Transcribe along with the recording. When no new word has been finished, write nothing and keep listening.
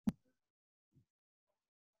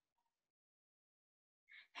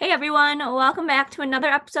Hey everyone, welcome back to another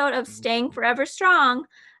episode of Staying Forever Strong.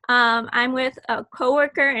 I'm with a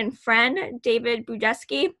coworker and friend, David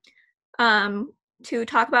Budziszewski, um, to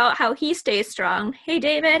talk about how he stays strong. Hey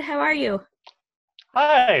David, how are you?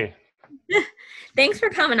 Hi. Thanks for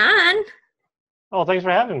coming on. Oh, thanks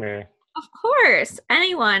for having me. Of course,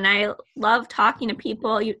 anyone. I love talking to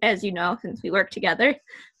people, as you know, since we work together.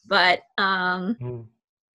 But um, Mm.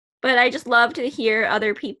 but I just love to hear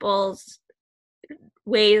other people's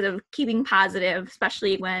ways of keeping positive,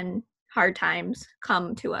 especially when hard times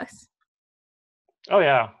come to us. Oh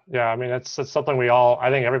yeah, yeah. I mean, that's something we all. I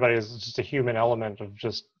think everybody is just a human element of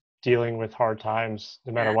just dealing with hard times,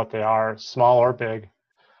 no matter Yeah. what they are, small or big.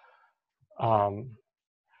 Um,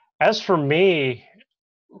 as for me,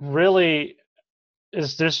 really,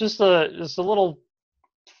 is there's just a little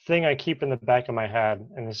thing I keep in the back of my head,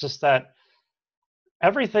 and it's just that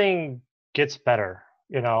everything gets better,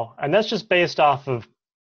 and that's just based off of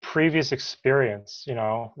previous experience.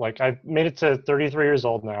 Like I've made it to 33 years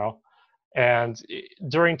old now. And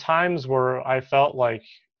during times where I felt like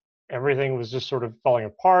everything was just sort of falling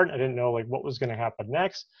apart, I didn't know like what was going to happen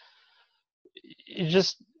next. You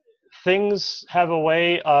just things have a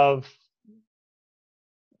way of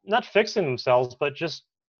not fixing themselves, but just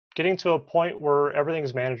getting to a point where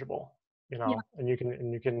everything's manageable, Yeah. and you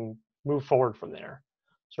can move forward from there,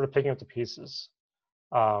 sort of picking up the pieces.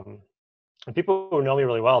 Um, and people who know me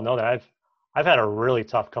really well know that I've had a really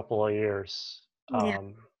tough couple of years. Yeah.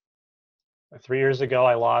 3 years ago,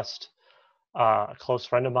 I lost a close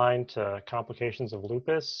friend of mine to complications of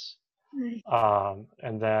lupus. Right.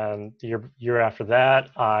 And then the year after that,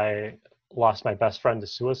 I lost my best friend to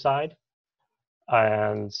suicide,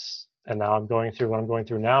 and and now I'm going through what I'm going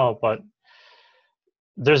through now. But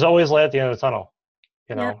there's always light at the end of the tunnel.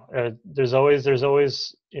 Yeah. There's always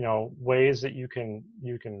ways that you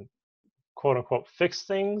can quote unquote fix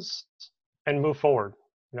things and move forward.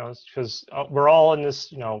 Because we're all in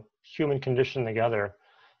this human condition together,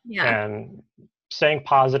 Yeah. and staying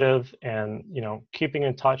positive and keeping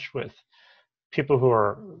in touch with people who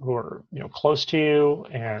are close to you,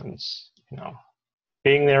 and you know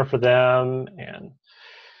being there for them, and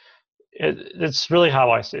it's really how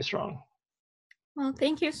I stay strong. Well,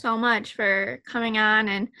 thank you so much for coming on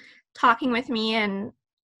and talking with me. And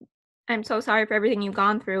I'm so sorry for everything you've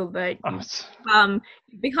gone through, but Oh,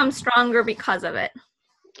 you've become stronger because of it.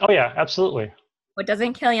 oh yeah, absolutely. What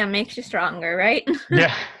doesn't kill you makes you stronger, right?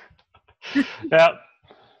 Yeah. Yeah.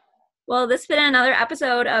 Well, this has been another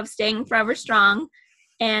episode of Staying Forever Strong,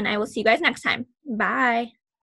 and I will see you guys next time. Bye.